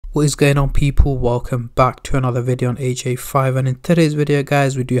What is going on, people? Welcome back to another video on HA5, and in today's video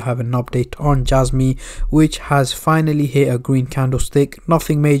guys we do have an update on Jasmy, which has finally hit a green candlestick.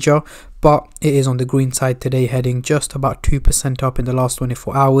 Nothing major, but it is on the green side today, heading just about 2% up in the last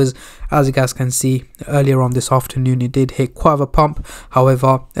 24 hours. As you guys can see, earlier on this afternoon it did hit quite a pump.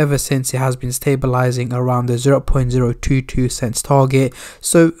 However, ever since it has been stabilizing around the 0.022 cents target.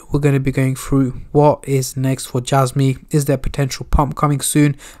 So we're going to be going through what is next for Jasmy. Is there a potential pump coming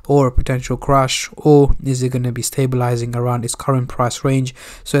soon, or a potential crash, or is it going to be stabilizing around its current price range?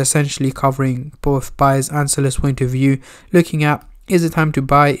 So essentially covering both buyers and sellers point of view, looking at, is it time to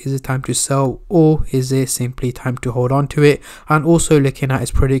buy, is it time to sell, or is it simply time to hold on to it? And also looking at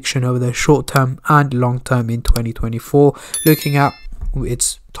its prediction over the short term and long term in 2024, looking at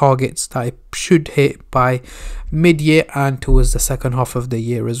its targets that it should hit by mid-year and towards the second half of the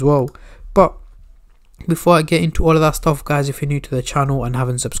year as well. But before I get into all of that stuff guys, if you're new to the channel and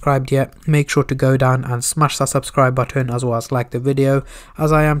haven't subscribed yet, make sure to go down and smash that subscribe button, as well as like the video,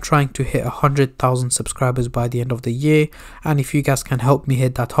 as I am trying to hit 100,000 subscribers by the end of the year. And if you guys can help me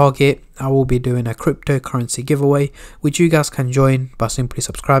hit that target, I will be doing a cryptocurrency giveaway, which you guys can join by simply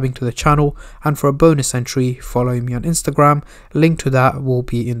subscribing to the channel, and for a bonus entry, following me on Instagram. Link to that will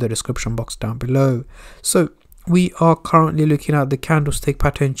be in the description box down below. So we are currently looking at the candlestick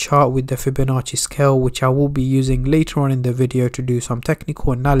pattern chart with the Fibonacci scale, which I will be using later on in the video to do some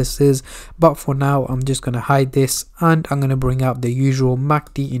technical analysis. But for now, I'm just going to hide this, and I'm going to bring up the usual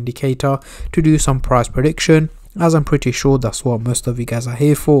MACD indicator to do some price prediction, as I'm pretty sure that's what most of you guys are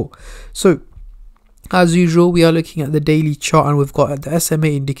here for. So as usual, we are looking at the daily chart, and we've got the SMA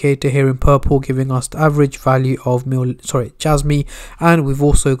indicator here in purple giving us the average value of Jasmy, and we've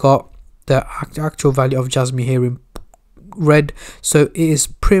also got the actual value of Jasmy here in red. So it is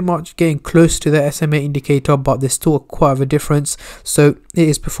pretty much getting close to the SMA indicator, but there's still quite of a difference. So it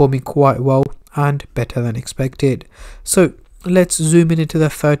is performing quite well and better than expected. So let's zoom in into the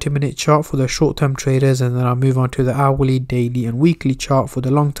 30-minute chart for the short-term traders, and then I'll move on to the hourly, daily and weekly chart for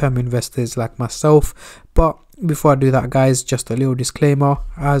the long-term investors like myself. But before I do that guys, just a little disclaimer.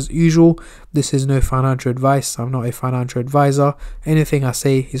 As usual, this is no financial advice. I'm not a financial advisor. Anything I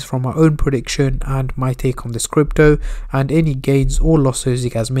say is from my own prediction and my take on this crypto, and any gains or losses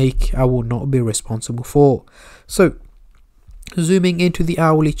you guys make, I will not be responsible for. So zooming into the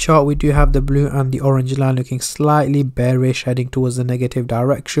hourly chart, we do have the blue and the orange line looking slightly bearish, heading towards the negative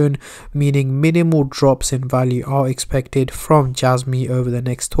direction, meaning minimal drops in value are expected from Jasmy over the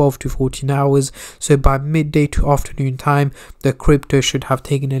next 12 to 14 hours. So by midday to afternoon time, the crypto should have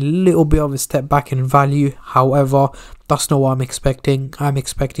taken a little bit of a step back in value. However, that's not what I'm expecting. I'm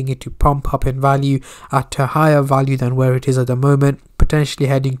expecting it to pump up in value at a higher value than where it is at the moment, potentially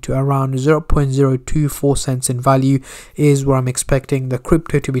heading to around 0.024 cents in value is where I'm expecting the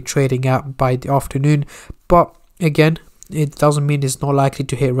crypto to be trading at by the afternoon. But again, it doesn't mean it's not likely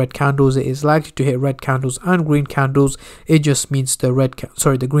to hit red candles. It is likely to hit red candles and green candles. It just means the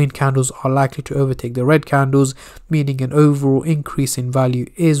green candles are likely to overtake the red candles, meaning an overall increase in value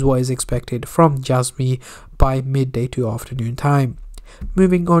is what is expected from Jasmy by midday to afternoon time.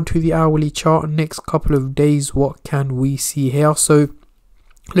 Moving on to the hourly chart, next couple of days, what can we see here? So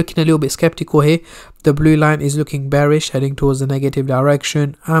looking a little bit skeptical here. The blue line is looking bearish, heading towards the negative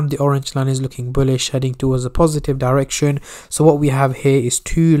direction, and the orange line is looking bullish, heading towards the positive direction. So what we have here is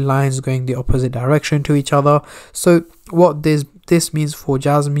two lines going the opposite direction to each other. So what this means for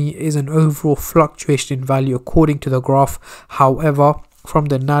Jasmy is an overall fluctuation in value according to the graph. However, from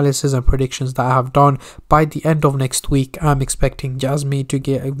the analysis and predictions that I have done, by the end of next week, I'm expecting Jasmy to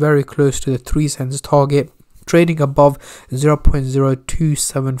get very close to the 3 cents target. Trading above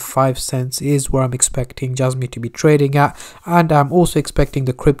 0.0275 cents is where I'm expecting Jasmy to be trading at, and I'm also expecting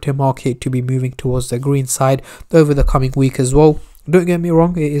the crypto market to be moving towards the green side over the coming week as well. Don't get me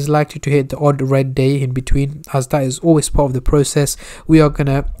wrong, it is likely to hit the odd red day in between, as that is always part of the process. We are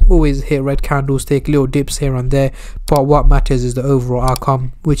gonna always hit red candles, take little dips here and there, but what matters is the overall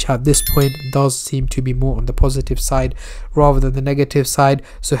outcome, which at this point does seem to be more on the positive side rather than the negative side.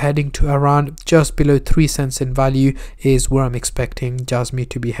 So heading to around just below 3 cents in value is where I'm expecting Jasmy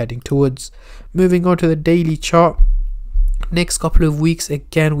to be heading towards. Moving on to the daily chart. Next couple of weeks,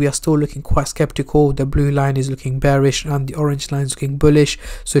 again, we are still looking quite skeptical. The blue line is looking bearish and the orange line is looking bullish.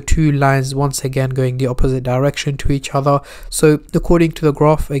 So two lines once again going the opposite direction to each other. So according to the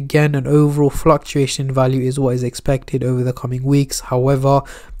graph, again, an overall fluctuation in value is what is expected over the coming weeks. However,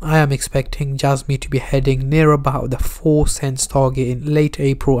 I am expecting Jasmy to be heading near about the 4 cents target in late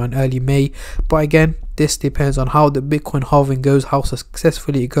April and early May. But again, this depends on how the Bitcoin halving goes, how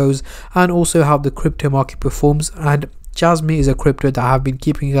successfully it goes, and also how the crypto market performs. And Jasmy is a crypto that I have been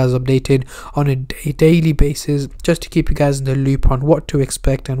keeping you guys updated on a daily basis, just to keep you guys in the loop on what to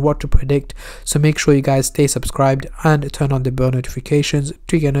expect and what to predict. So make sure you guys stay subscribed and turn on the bell notifications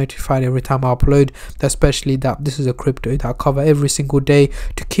to get notified every time I upload, especially that this is a crypto that I cover every single day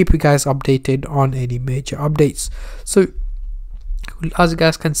to keep you guys updated on any major updates. So as you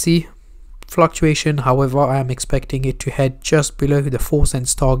guys can see, fluctuation, however, I am expecting it to head just below the 4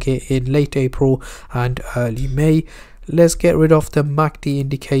 cents target in late April and early May. Let's get rid of the MACD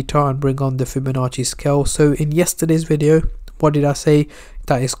indicator and bring on the Fibonacci scale. So in yesterday's video, what did I say?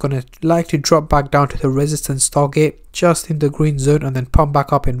 That it's gonna like to drop back down to the resistance target just in the green zone and then pump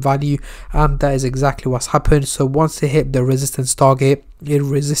back up in value, and that is exactly what's happened. So once it hit the resistance target, it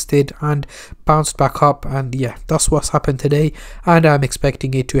resisted and bounced back up, and yeah, that's what's happened today. And I'm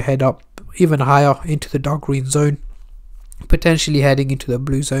expecting it to head up even higher into the dark green zone, potentially heading into the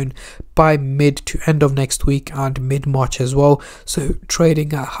blue zone by mid to end of next week and mid-March as well, so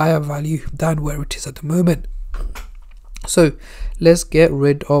trading at higher value than where it is at the moment. So let's get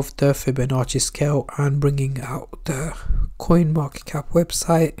rid of the Fibonacci scale and bringing out the CoinMarketCap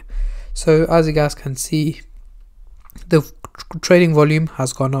website. So as you guys can see, the trading volume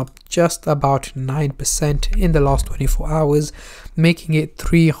has gone up just about 9% in the last 24 hours, making it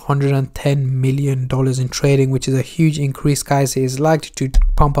 $310 million in trading, which is a huge increase, guys. It is likely to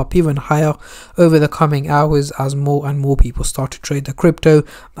pump up even higher over the coming hours as more and more people start to trade the crypto.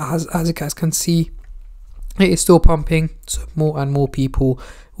 As you guys can see, it is still pumping, so more and more people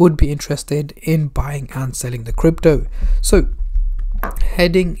would be interested in buying and selling the crypto. So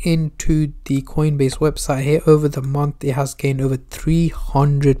heading into the Coinbase website here, over the month it has gained over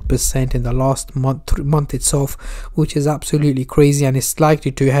 300% in the last month itself, which is absolutely crazy, and it's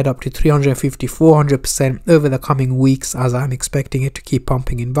likely to head up to 350-400% over the coming weeks, as I'm expecting it to keep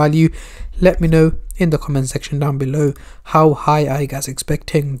pumping in value. Let me know in the comment section down below, how high are you guys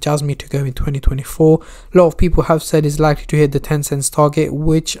expecting Jasmy to go in 2024? A lot of people have said it's likely to hit the 10 cents target,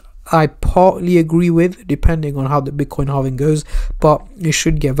 which I partly agree with, depending on how the Bitcoin halving goes, but it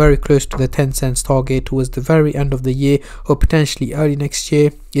should get very close to the 10 cents target towards the very end of the year, or potentially early next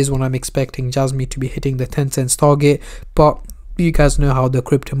year is when I'm expecting Jasmy to be hitting the 10 cents target. But you guys know how the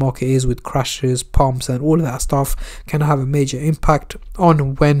crypto market is, with crashes, pumps and all of that stuff can have a major impact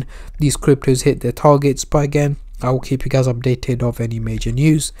on when these cryptos hit their targets. But again, I will keep you guys updated of any major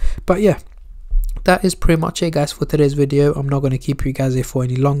news. But yeah, that is pretty much it, guys, for today's video. I'm not going to keep you guys here for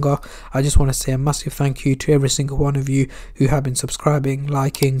any longer. I just want to say a massive thank you to every single one of you who have been subscribing,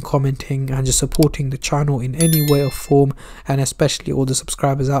 liking, commenting and just supporting the channel in any way or form, and especially all the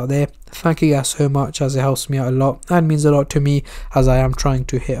subscribers out there. Thank you guys so much, as it helps me out a lot and means a lot to me, as I am trying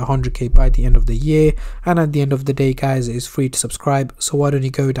to hit 100k by the end of the year. And at the end of the day, guys, it is free to subscribe, so why don't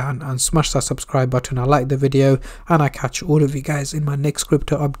you go down and smash that subscribe button and like the video, and I catch all of you guys in my next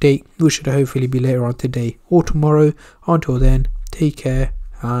crypto update, which should hopefully be later on today or tomorrow. Until then, take care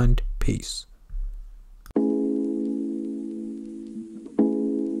and peace.